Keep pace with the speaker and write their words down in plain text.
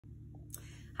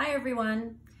Hi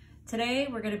everyone. Today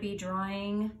we're going to be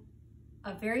drawing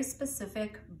a very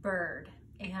specific bird,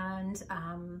 and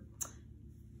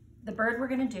the bird we're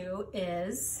going to do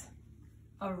is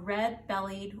a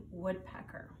red-bellied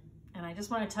woodpecker. And I just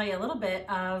want to tell you a little bit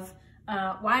of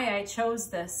why I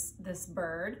chose this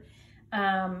bird.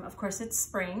 Of course, it's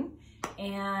spring,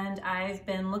 and I've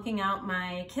been looking out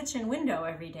my kitchen window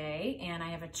every day, and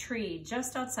I have a tree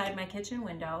just outside my kitchen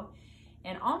window,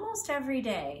 and almost every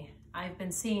day I've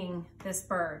been seeing this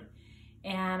bird,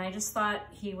 and I just thought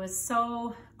he was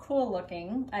so cool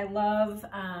looking. I love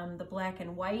the black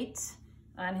and white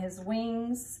on his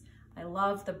wings. I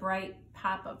love the bright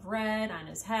pop of red on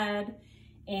his head,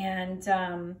 and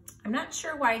I'm not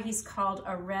sure why he's called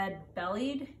a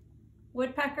red-bellied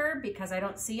woodpecker, because I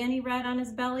don't see any red on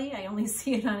his belly. I only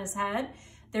see it on his head.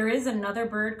 There is another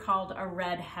bird called a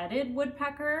red-headed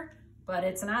woodpecker, but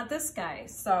it's not this guy.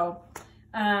 So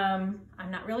I'm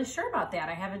not really sure about that.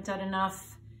 I haven't done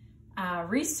enough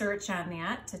research on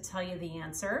that to tell you the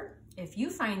answer. If you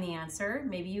find the answer,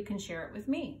 maybe you can share it with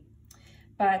me.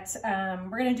 But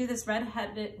we're gonna do this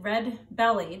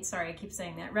red-bellied, sorry, I keep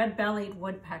saying that, red-bellied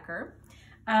woodpecker.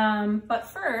 But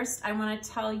first, I wanna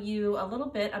tell you a little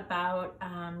bit about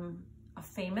a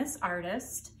famous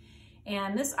artist.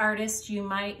 And this artist you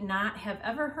might not have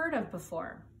ever heard of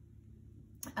before.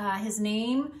 His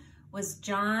name was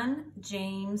John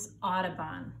James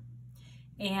Audubon.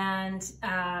 And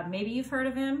maybe you've heard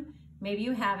of him, maybe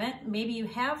you haven't. Maybe you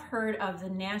have heard of the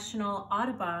National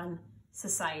Audubon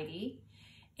Society.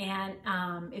 And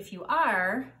if you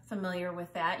are familiar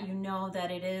with that, you know that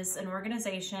it is an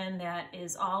organization that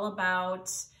is all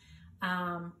about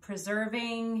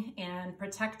preserving and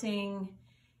protecting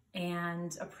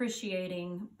and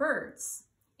appreciating birds.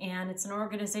 And it's an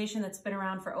organization that's been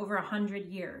around for over 100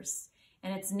 years.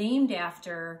 And it's named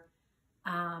after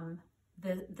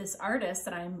this artist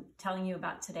that I'm telling you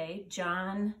about today,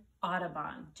 John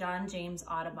James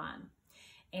Audubon.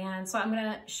 And so I'm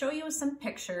gonna show you some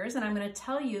pictures, and I'm gonna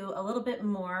tell you a little bit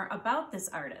more about this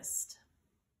artist.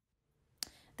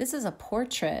 This is a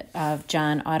portrait of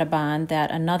John Audubon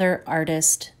that another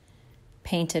artist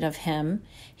painted of him.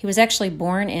 He was actually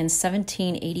born in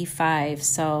 1785,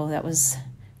 so that was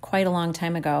quite a long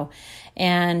time ago.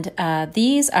 And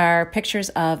these are pictures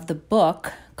of the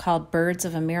book called Birds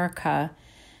of America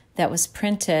that was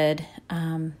printed,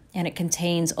 and it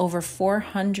contains over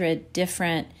 400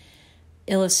 different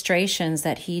illustrations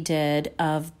that he did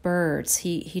of birds.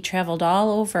 He traveled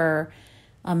all over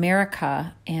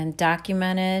America and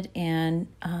documented and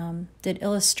did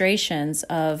illustrations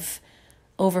of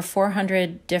over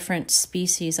 400 different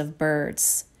species of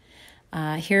birds.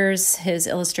 Here's his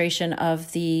illustration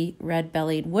of the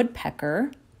red-bellied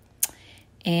woodpecker.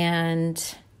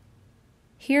 And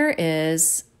here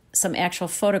is some actual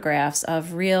photographs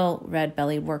of real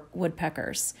red-bellied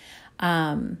woodpeckers.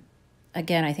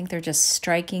 Again, I think they're just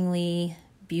strikingly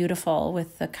beautiful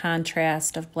with the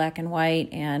contrast of black and white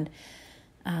and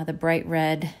the bright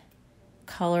red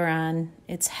color on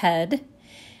its head.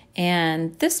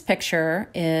 And this picture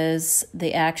is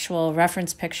the actual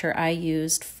reference picture I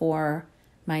used for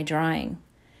my drawing.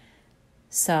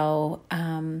 So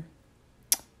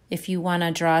if you want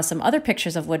to draw some other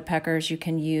pictures of woodpeckers, you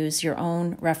can use your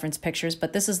own reference pictures,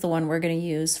 but this is the one we're going to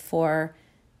use for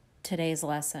today's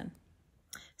lesson.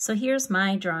 So here's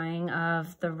my drawing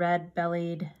of the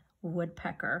red-bellied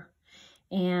woodpecker,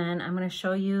 and I'm going to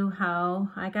show you how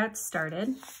I got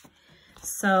started.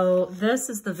 So this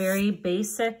is the very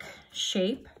basic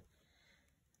shape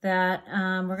that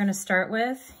we're going to start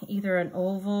with, either an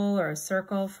oval or a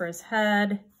circle for his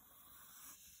head.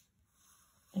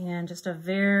 And just a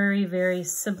very, very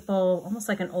simple, almost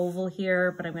like an oval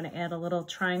here, but I'm going to add a little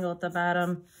triangle at the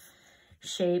bottom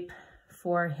shape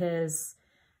for his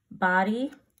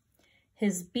body.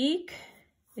 His beak,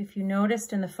 if you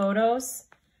noticed in the photos,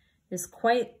 is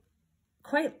quite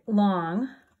long.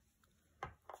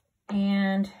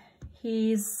 And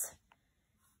he's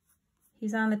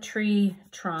on the tree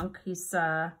trunk. He's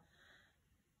kind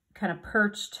of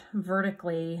perched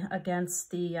vertically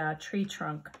against the tree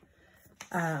trunk.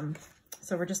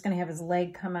 So we're just going to have his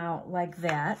leg come out like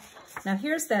that. Now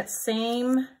here's that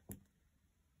same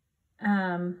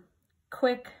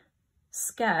quick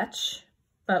sketch,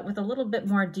 but with a little bit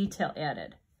more detail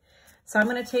added. So I'm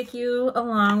going to take you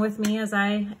along with me as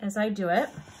I do it.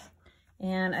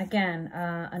 And again,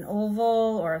 an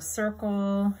oval or a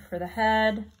circle for the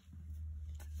head.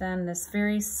 Then this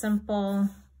very simple,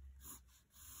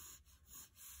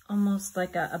 almost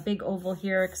like a big oval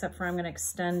here, except for I'm going to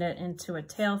extend it into a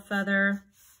tail feather.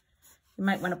 You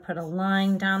might want to put a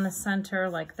line down the center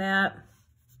like that.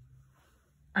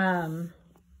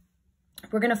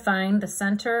 We're gonna find the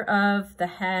center of the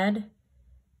head,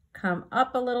 come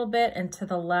up a little bit and to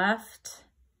the left,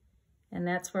 and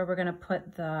that's where we're gonna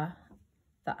put the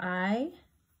eye.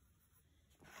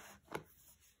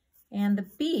 And the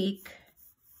beak,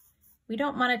 we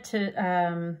don't want it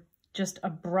to just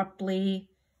abruptly,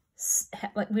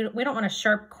 like we don't want a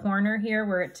sharp corner here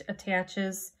where it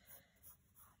attaches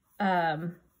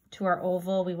to our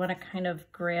oval. We want to kind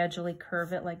of gradually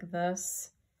curve it like this.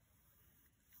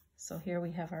 So here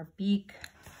we have our beak.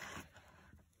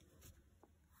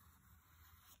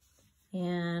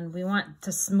 And we want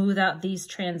to smooth out these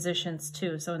transitions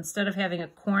too. So instead of having a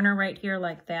corner right here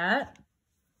like that,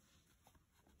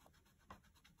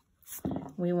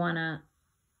 we want to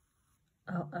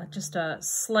just a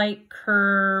slight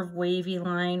curve, wavy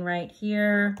line right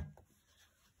here,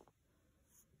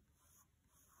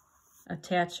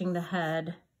 attaching the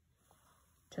head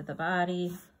to the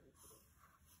body.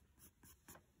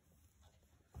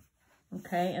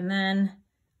 Okay, and then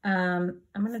I'm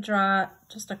going to draw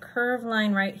just a curved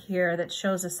line right here that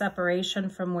shows a separation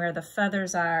from where the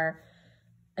feathers are.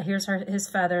 Here's his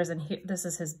feathers, and here, this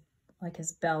is his, like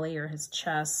his belly or his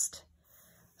chest.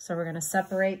 So we're going to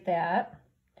separate that.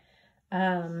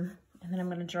 And then I'm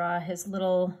going to draw his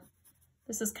little,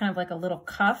 this is kind of like a little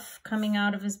cuff coming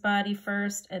out of his body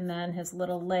first, and then his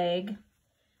little leg,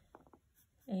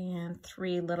 and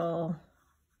 3 little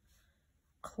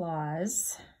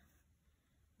claws.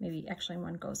 Maybe actually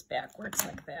one goes backwards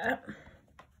like that.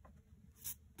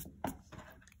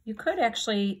 You could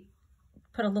actually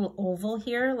put a little oval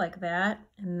here like that,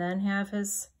 and then have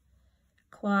his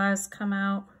claws come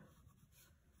out.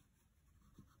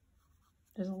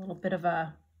 There's a little bit of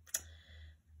a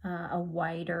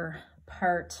wider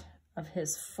part of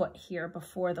his foot here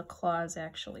before the claws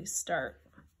actually start.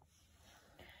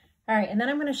 All right, and then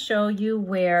I'm going to show you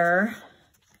where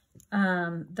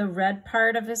the red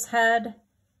part of his head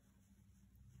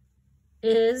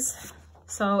is.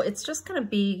 So it's just going to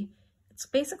be, it's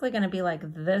basically going to be like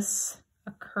this,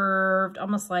 a curved,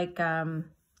 almost like,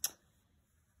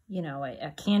 you know,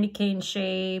 a candy cane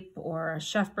shape or a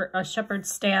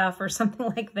shepherd's staff or something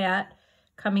like that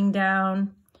coming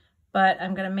down. But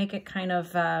I'm going to make it kind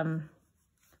of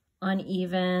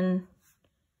uneven,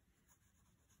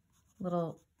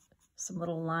 some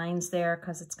little lines there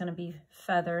because it's going to be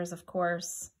feathers, of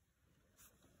course.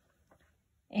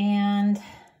 And I'm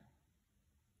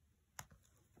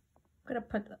going to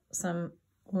put some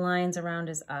lines around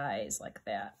his eyes like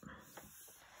that.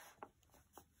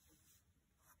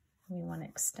 We want to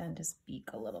extend his beak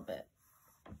a little bit.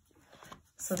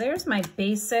 So there's my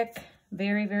basic,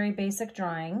 very, very basic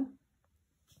drawing.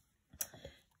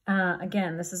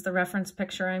 Again, this is the reference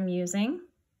picture I'm using.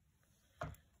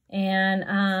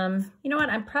 And you know what?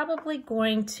 I'm probably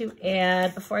going to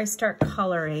add, before I start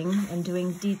coloring and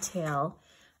doing detail,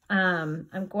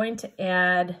 I'm going to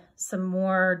add some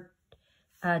more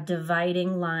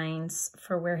dividing lines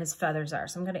for where his feathers are.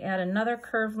 So I'm going to add another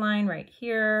curved line right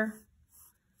here.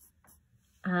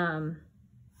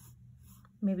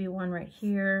 Maybe one right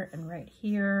here and right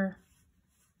here.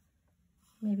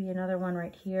 Maybe another one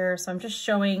right here. So I'm just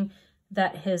showing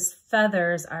that his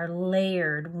feathers are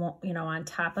layered, you know, on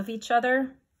top of each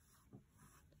other.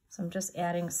 So I'm just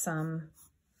adding some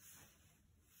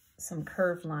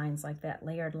curved lines like that,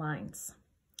 layered lines.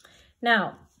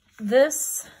 Now,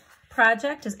 this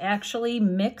project is actually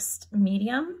mixed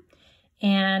medium,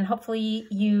 and hopefully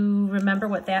you remember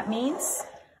what that means.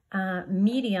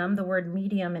 Medium, the word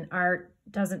medium in art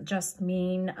doesn't just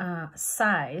mean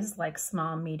size, like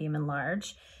small, medium, and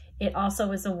large. It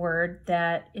also is a word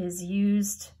that is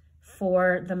used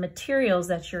for the materials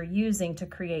that you're using to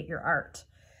create your art.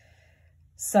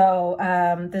 So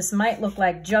this might look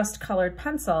like just colored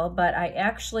pencil, but I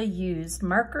actually used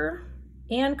marker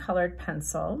and colored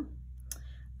pencil.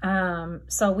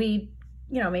 So we,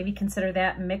 you know, maybe consider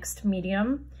that mixed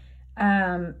medium.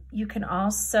 You can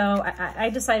also, I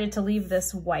decided to leave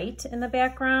this white in the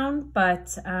background, but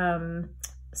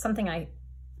something I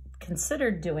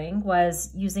considered doing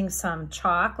was using some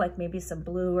chalk, like maybe some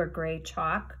blue or gray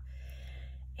chalk,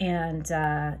 and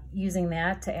using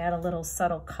that to add a little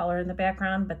subtle color in the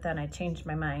background, but then I changed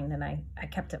my mind and I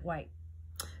kept it white.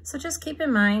 So just keep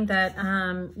in mind that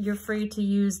you're free to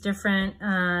use different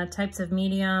types of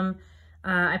medium.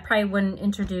 I probably wouldn't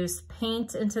introduce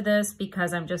paint into this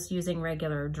because I'm just using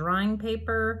regular drawing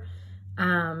paper.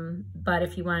 But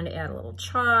if you wanted to add a little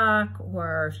chalk,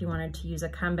 or if you wanted to use a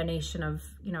combination of,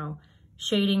 you know,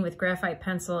 shading with graphite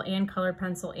pencil and colored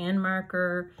pencil and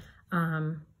marker,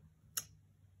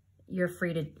 you're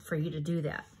free for you to do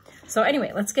that. So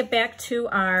anyway, let's get back to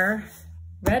our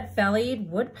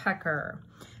red-bellied woodpecker.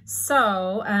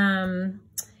 So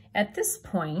at this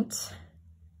point,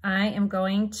 I am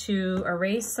going to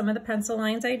erase some of the pencil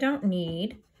lines I don't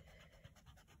need,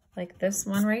 like this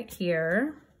one right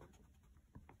here.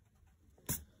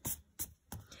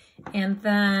 And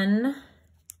then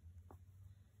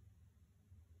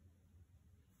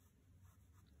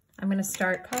I'm going to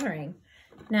start coloring.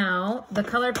 Now, the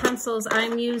colored pencils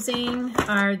I'm using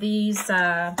are these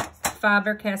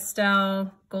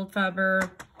Faber-Castell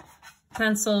Goldfaber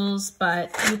pencils,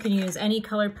 but you can use any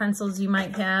colored pencils you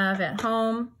might have at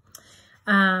home.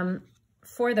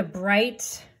 For the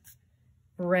bright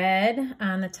red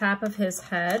on the top of his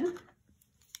head,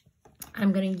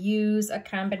 I'm going to use a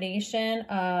combination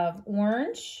of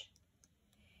orange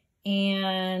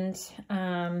and,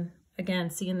 again,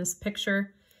 see in this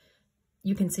picture,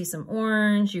 you can see some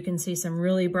orange, you can see some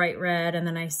really bright red, and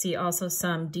then I see also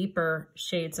some deeper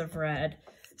shades of red.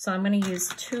 So I'm going to use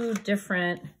two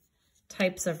different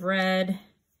types of red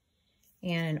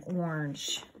and an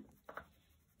orange.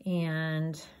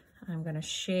 And I'm going to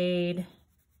shade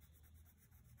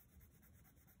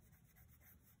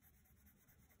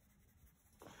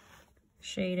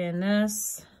in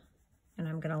this, and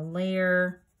I'm going to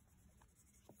layer,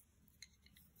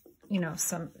 you know,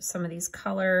 some of these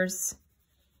colors.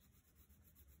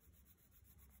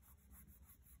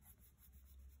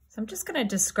 So I'm just going to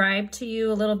describe to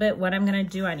you a little bit what I'm going to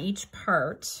do on each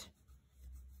part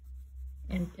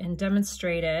and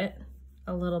demonstrate it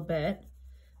a little bit.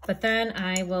 But then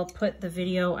I will put the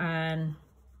video on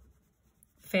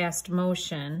fast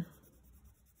motion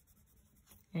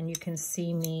and you can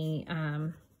see me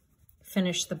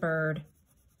finish the bird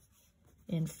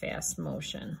in fast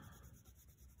motion.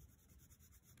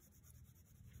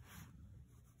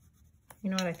 You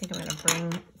know what, I think I'm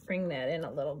going to bring that in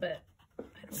a little bit. I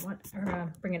don't want,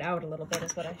 or bring it out a little bit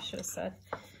is what I should have said.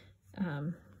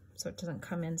 So it doesn't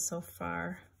come in so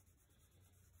far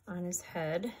on his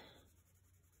head.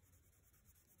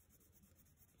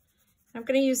 I'm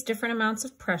going to use different amounts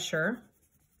of pressure.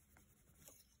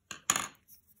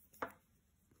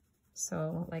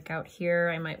 So like out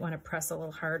here, I might want to press a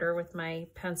little harder with my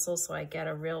pencil so I get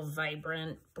a real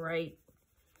vibrant, bright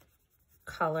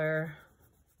color.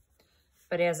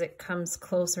 But as it comes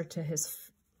closer to his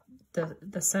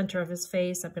the center of his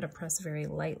face, I'm going to press very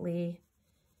lightly,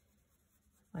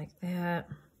 like that.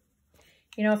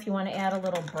 You know, if you want to add a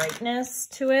little brightness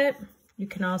to it, you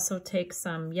can also take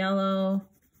some yellow,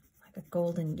 like a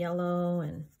golden yellow,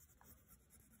 and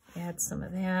add some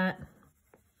of that.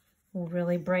 Will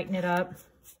really brighten it up.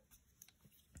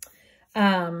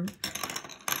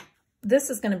 This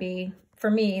is going to be, for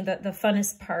me, the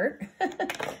funnest part.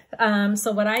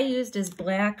 So what I used is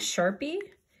black Sharpie.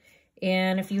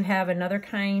 And if you have another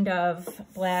kind of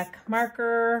black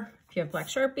marker, if you have black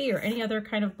Sharpie or any other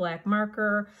kind of black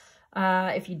marker,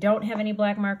 if you don't have any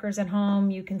black markers at home,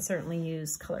 you can certainly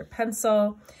use colored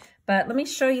pencil. But let me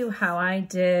show you how I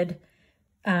did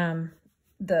the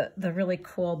really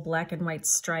cool black and white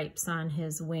stripes on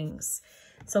his wings.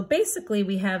 So basically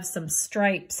we have some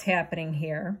stripes happening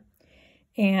here,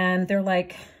 and they're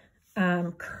like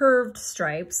curved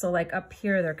stripes. So like up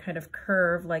here, they're kind of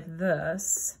curved like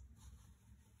this.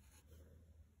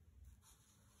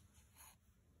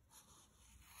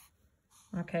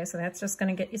 Okay, so that's just going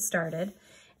to get you started.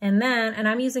 And then, and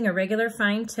I'm using a regular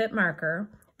fine tip marker.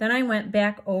 Then I went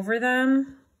back over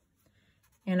them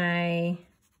and I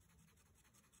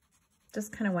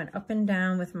just kind of went up and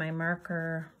down with my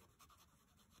marker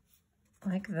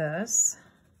like this.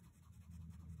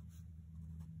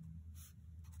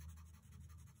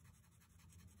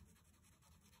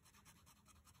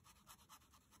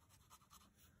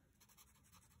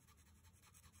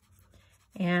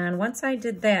 And once I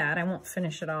did that, I won't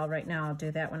finish it all right now. I'll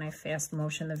do that when I fast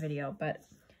motion the video, but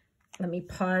let me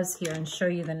pause here and show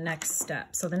you the next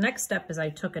step. So the next step is I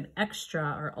took an extra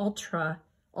or ultra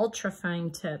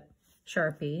fine tip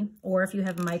Sharpie, or if you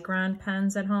have micron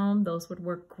pens at home, those would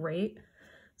work great.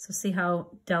 So see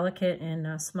how delicate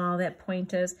and small that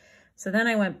point is. So then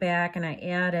I went back and I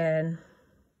added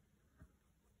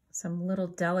some little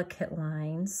delicate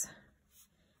lines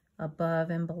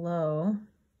above and below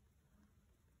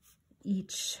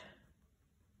each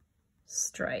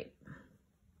stripe.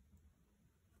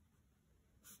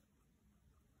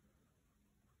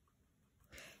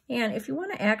 And if you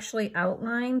want to actually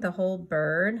outline the whole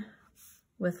bird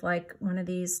with like one of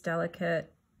these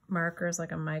delicate markers,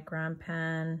 like a micron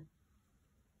pen,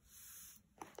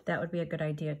 that would be a good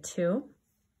idea too.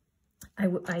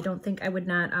 I don't think I would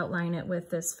not outline it with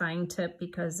this fine tip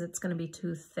because it's going to be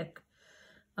too thick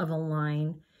of a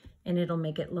line and it'll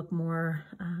make it look more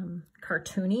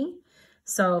cartoony.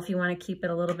 So if you want to keep it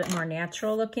a little bit more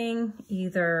natural looking,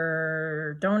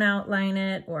 either don't outline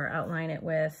it or outline it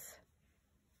with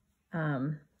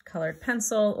colored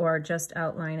pencil, or just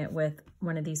outline it with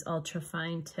one of these ultra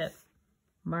fine tip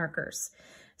markers.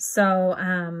 So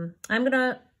I'm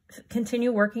gonna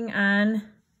continue working on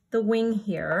the wing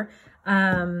here,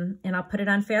 and I'll put it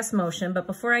on fast motion. But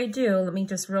before I do, let me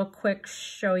just real quick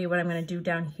show you what I'm gonna do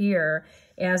down here.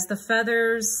 As the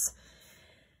feathers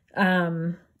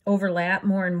overlap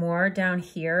more and more down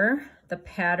here, the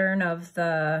pattern of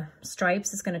the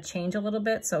stripes is going to change a little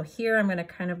bit. So here I'm going to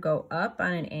kind of go up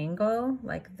on an angle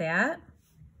like that.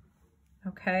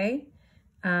 Okay.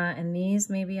 And these,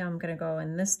 maybe I'm going to go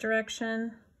in this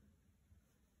direction.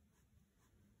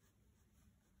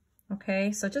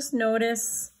 Okay. So just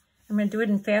notice, I'm going to do it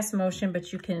in fast motion,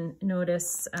 but you can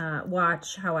notice,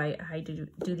 watch how I do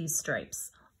these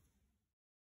stripes.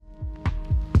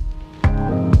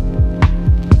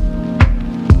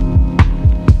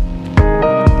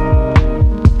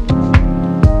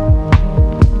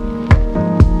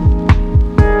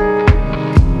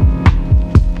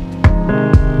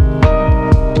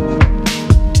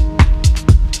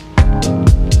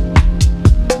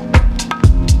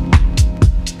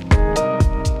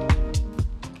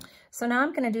 So now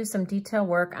I'm going to do some detail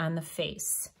work on the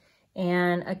face.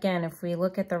 And again, if we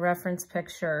look at the reference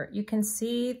picture, you can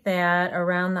see that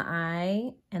around the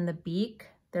eye and the beak,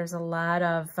 there's a lot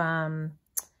of,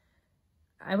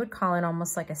 I would call it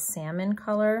almost like a salmon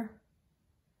color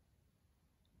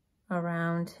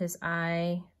around his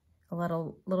eye, a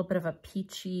little bit of a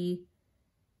peachy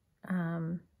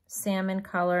salmon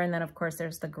color. And then of course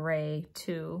there's the gray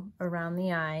too around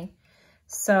the eye.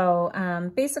 So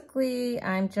basically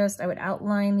I would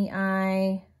outline the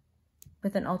eye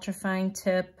with an ultrafine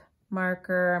tip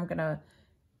marker. I'm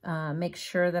gonna make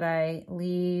sure that I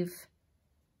leave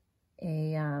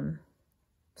a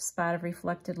spot of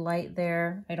reflected light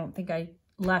there. I don't think I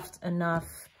left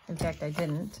enough, in fact I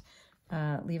didn't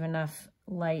leave enough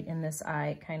light in this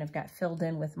eye. It kind of got filled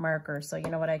in with marker. So you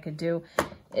know what I could do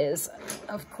is,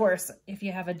 of course, if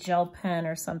you have a gel pen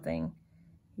or something,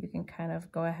 you can kind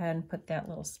of go ahead and put that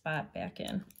little spot back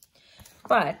in.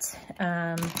 But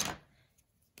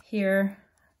here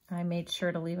I made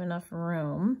sure to leave enough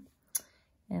room.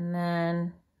 And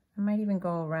then I might even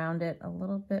go around it a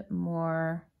little bit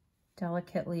more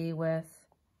delicately with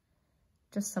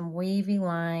just some wavy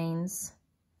lines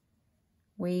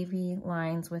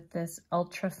with this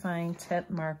ultra fine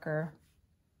tip marker.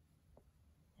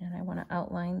 And I want to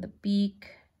outline the beak.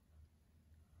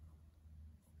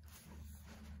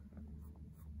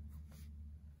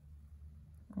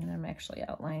 And I'm actually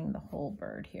outlining the whole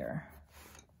bird here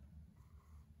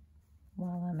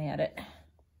while I'm at it.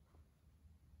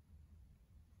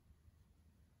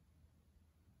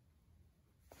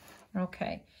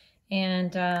 Okay,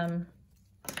 and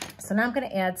so now I'm going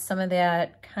to add some of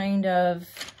that kind of,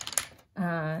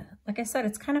 like I said,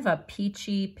 it's kind of a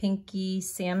peachy, pinky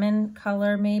salmon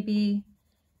color maybe.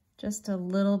 Just a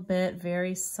little bit,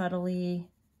 very subtly.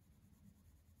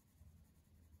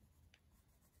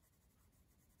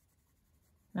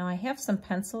 Now I have some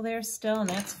pencil there still, and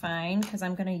that's fine because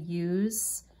I'm going to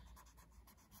use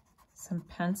some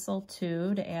pencil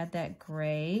too to add that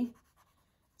gray.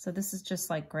 So this is just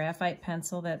like graphite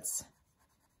pencil that's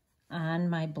on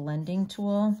my blending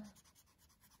tool.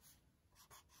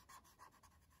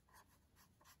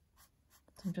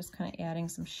 So I'm just kind of adding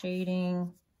some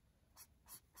shading,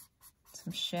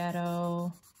 some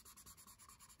shadow,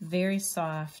 very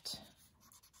soft.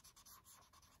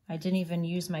 I didn't even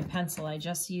use my pencil. I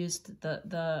just used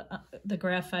the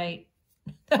graphite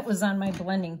that was on my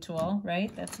blending tool, right?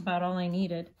 That's about all I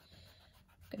needed.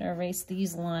 I'm gonna erase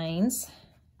these lines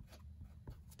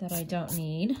that I don't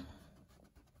need.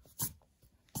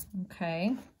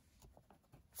 Okay.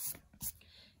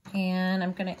 And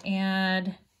I'm gonna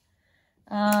add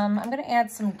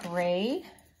some gray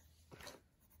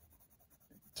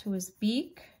to his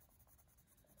beak.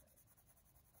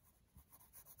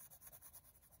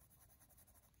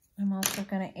 I'm also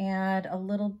going to add a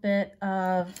little bit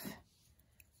of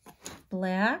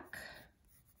black.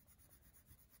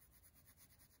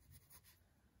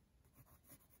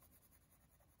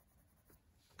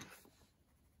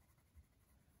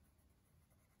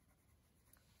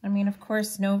 I mean, of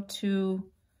course, no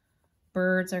two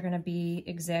birds are going to be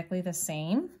exactly the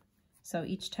same. So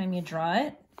each time you draw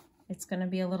it, it's going to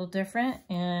be a little different,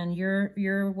 and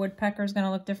your woodpecker is going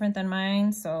to look different than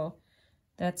mine. So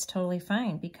that's totally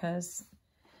fine, because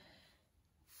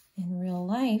in real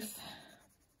life,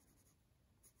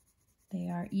 they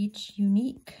are each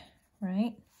unique,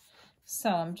 right?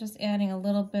 So I'm just adding a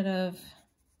little bit of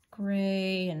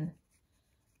gray and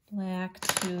black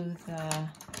to the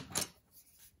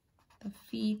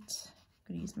feet. I'm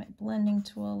going to use my blending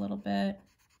tool a little bit.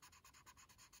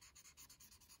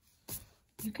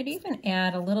 You could even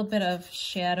add a little bit of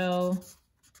shadow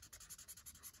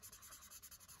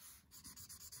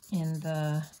in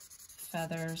the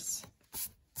feathers.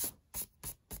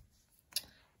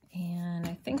 And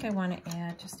I think I want to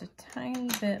add just a tiny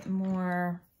bit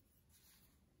more,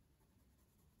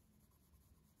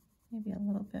 maybe a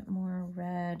little bit more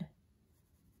red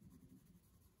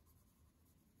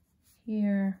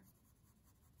here.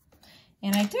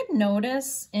 And I did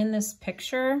notice in this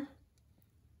picture,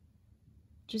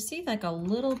 do you see like a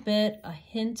little bit, a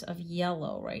hint of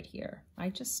yellow right here? I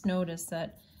just noticed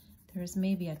that there's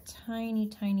maybe a tiny,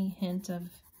 tiny hint of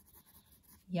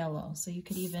yellow. So you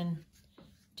could even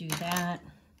do that.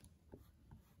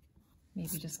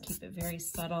 Maybe just keep it very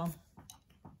subtle.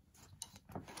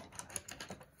 I'm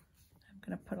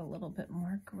gonna put a little bit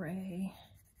more gray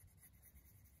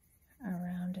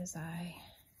around his eye.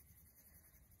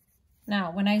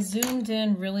 Now, when I zoomed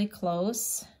in really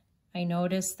close, I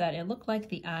noticed that it looked like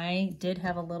the eye did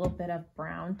have a little bit of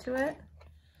brown to it.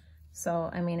 So,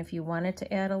 I mean, if you wanted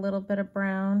to add a little bit of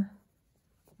brown,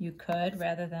 you could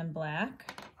rather than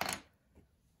black.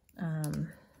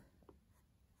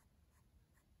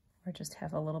 Or just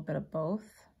have a little bit of both.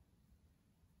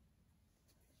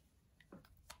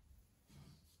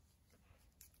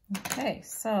 Okay,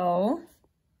 so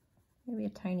maybe a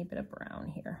tiny bit of brown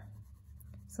here.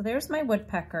 So there's my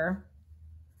woodpecker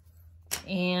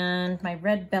and my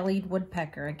red-bellied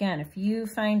woodpecker. Again, if you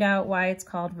find out why it's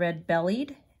called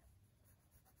red-bellied,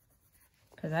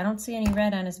 because I don't see any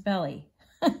red on his belly,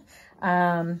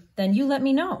 then you let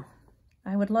me know.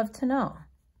 I would love to know.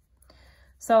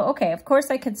 So, okay, of course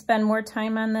I could spend more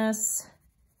time on this,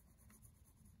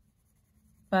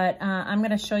 but I'm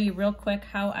going to show you real quick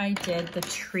how I did the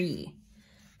tree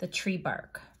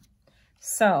bark.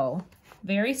 So,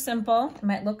 very simple. It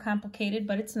might look complicated,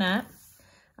 but it's not.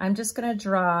 I'm just going to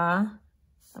draw.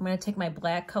 I'm going to take my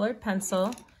black colored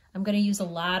pencil. I'm going to use a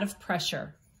lot of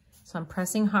pressure. So I'm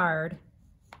pressing hard.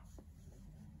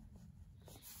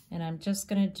 And I'm just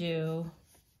going to do,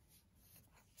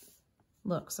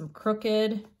 look, some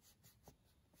crooked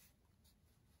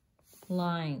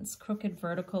lines, crooked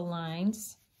vertical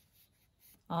lines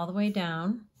all the way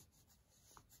down.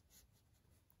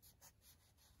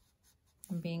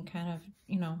 And being kind of,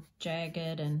 you know,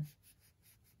 jagged and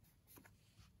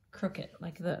crooked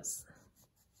like this.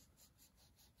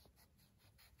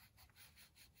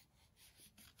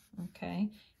 Okay,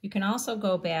 you can also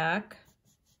go back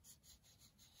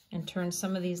and turn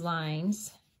some of these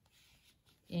lines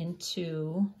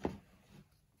into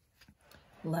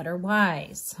letter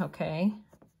Y's, okay?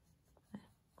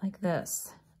 Like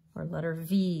this, or letter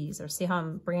V's, or see how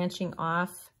I'm branching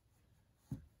off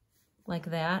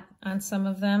like that on some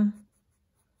of them.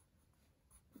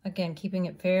 Again, keeping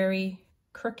it very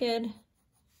crooked.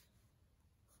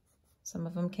 Some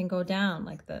of them can go down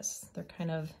like this. They're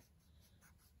kind of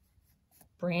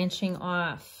branching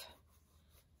off.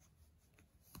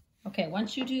 Okay,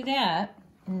 once you do that,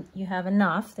 and you have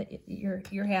enough that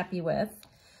you're happy with,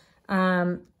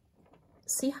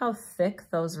 see how thick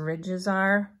those ridges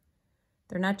are?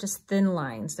 They're not just thin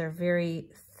lines, they're very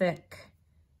thick,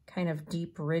 kind of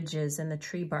deep ridges in the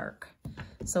tree bark.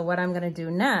 So what I'm gonna do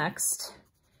next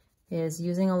is,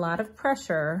 using a lot of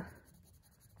pressure,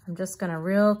 I'm just gonna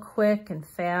real quick and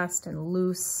fast and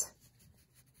loose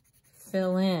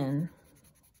fill in,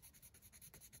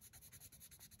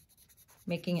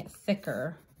 making it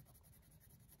thicker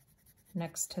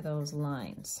next to those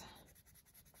lines.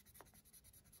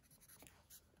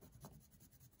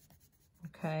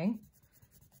 Okay.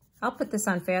 I'll put this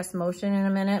on fast motion in a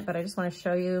minute, but I just want to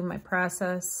show you my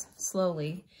process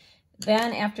slowly.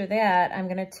 Then after that, I'm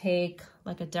going to take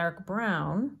like a dark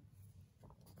brown,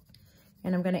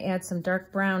 and I'm going to add some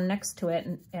dark brown next to it.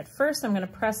 And at first I'm going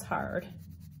to press hard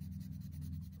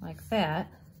like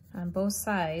that on both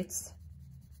sides,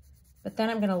 but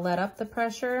then I'm going to let up the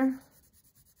pressure,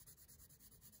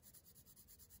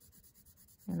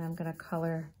 and I'm going to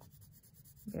color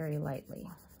very lightly.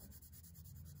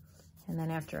 And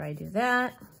then after I do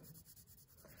that,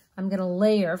 I'm gonna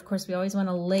layer. Of course, we always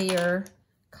wanna layer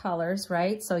colors,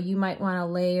 right? So you might wanna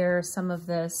layer some of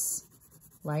this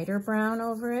lighter brown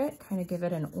over it, kind of give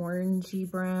it an orangey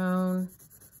brown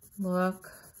look.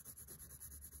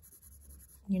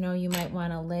 You know, you might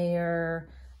wanna layer,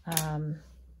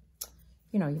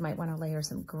 you know, you might wanna layer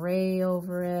some gray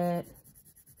over it.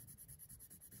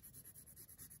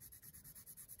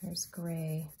 There's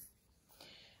gray.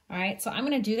 All right, so I'm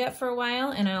gonna do that for a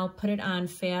while and I'll put it on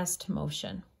fast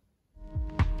motion.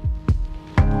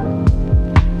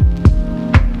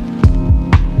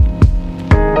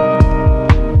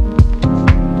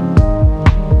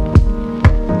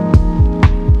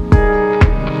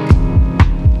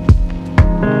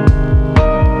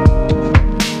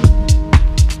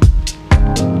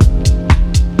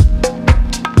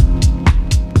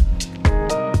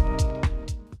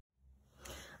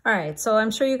 All right, so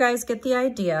I'm sure you guys get the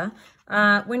idea.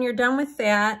 When you're done with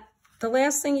that, the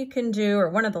last thing you can do, or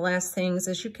one of the last things,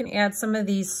 is you can add some of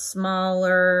these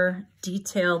smaller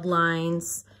detailed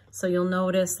lines. So you'll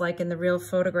notice, like in the real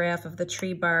photograph of the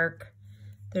tree bark,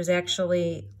 there's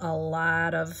actually a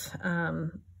lot of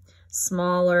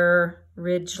smaller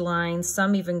ridge lines.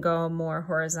 Some even go more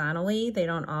horizontally. They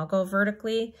don't all go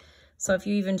vertically. So if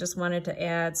you even just wanted to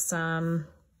add some,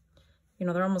 you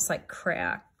know, they're almost like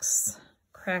crack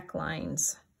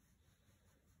lines.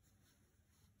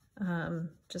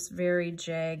 Just very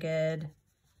jagged.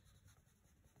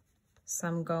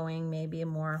 Some going maybe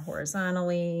more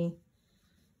horizontally,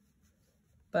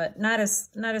 but not as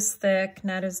thick,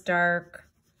 not as dark.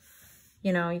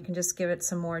 You know, you can just give it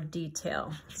some more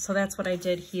detail. So that's what I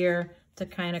did here to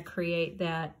kind of create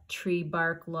that tree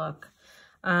bark look.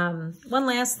 One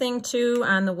last thing too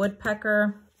on the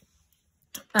woodpecker.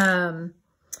 I'm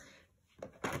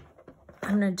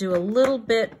going to do a little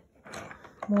bit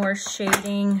more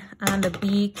shading on the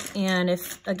beak. And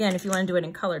if you want to do it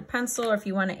in colored pencil, or if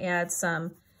you want to add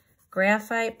some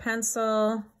graphite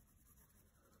pencil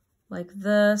like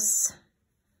this,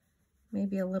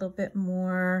 maybe a little bit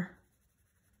more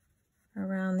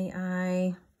around the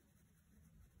eye.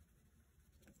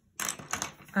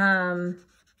 I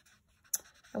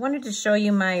wanted to show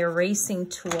you my erasing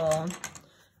tool.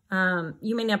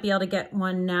 You may not be able to get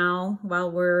one now while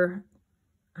we're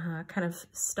kind of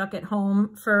stuck at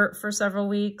home for several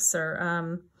weeks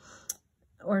or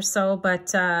so, but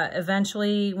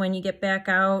eventually when you get back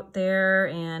out there,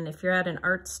 and if you're at an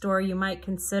art store, you might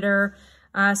consider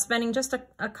spending just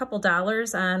a couple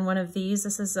dollars on one of these.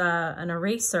 This is an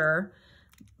eraser,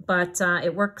 but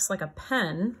it works like a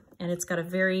pen, and it's got a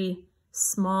very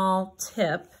small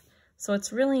tip. So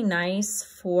it's really nice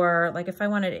for, like, if I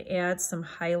wanted to add some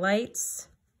highlights.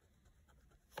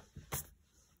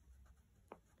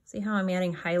 See how I'm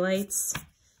adding highlights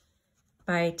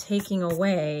by taking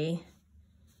away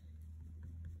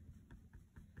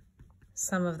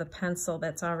some of the pencil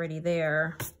that's already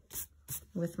there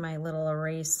with my little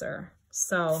eraser.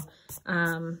 So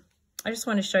I just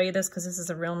want to show you this because this is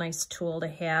a real nice tool to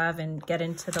have and get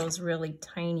into those really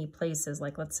tiny places.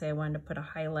 Like, let's say I wanted to put a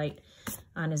highlight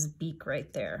on his beak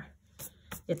right there.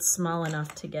 It's small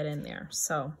enough to get in there.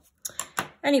 So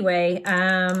anyway,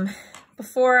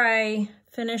 before I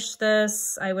finish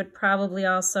this, I would probably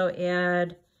also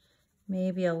add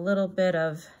maybe a little bit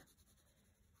of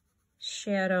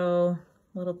shadow,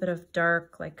 a little bit of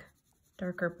dark, like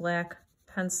darker black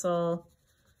pencil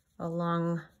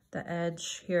along the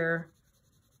edge here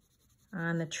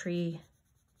on the tree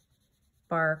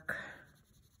bark,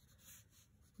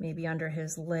 maybe under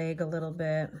his leg a little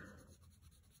bit.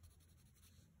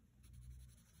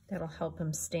 That'll help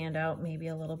him stand out maybe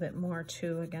a little bit more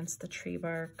too against the tree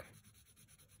bark.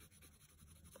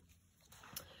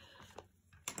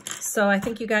 So I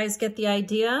think you guys get the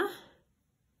idea.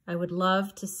 I would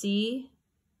love to see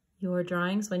your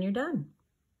drawings when you're done.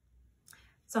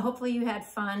 So hopefully you had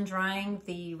fun drawing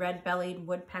the red-bellied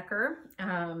woodpecker.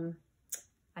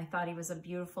 I thought he was a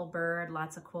beautiful bird,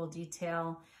 lots of cool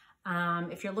detail.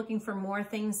 If you're looking for more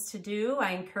things to do,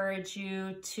 I encourage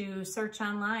you to search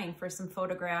online for some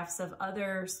photographs of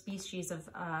other species of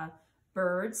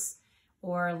birds,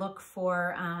 or look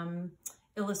for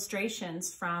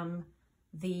illustrations from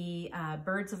the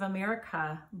Birds of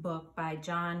America book by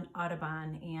John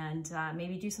Audubon, and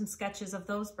maybe do some sketches of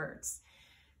those birds.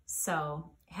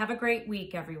 So have a great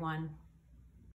week, everyone.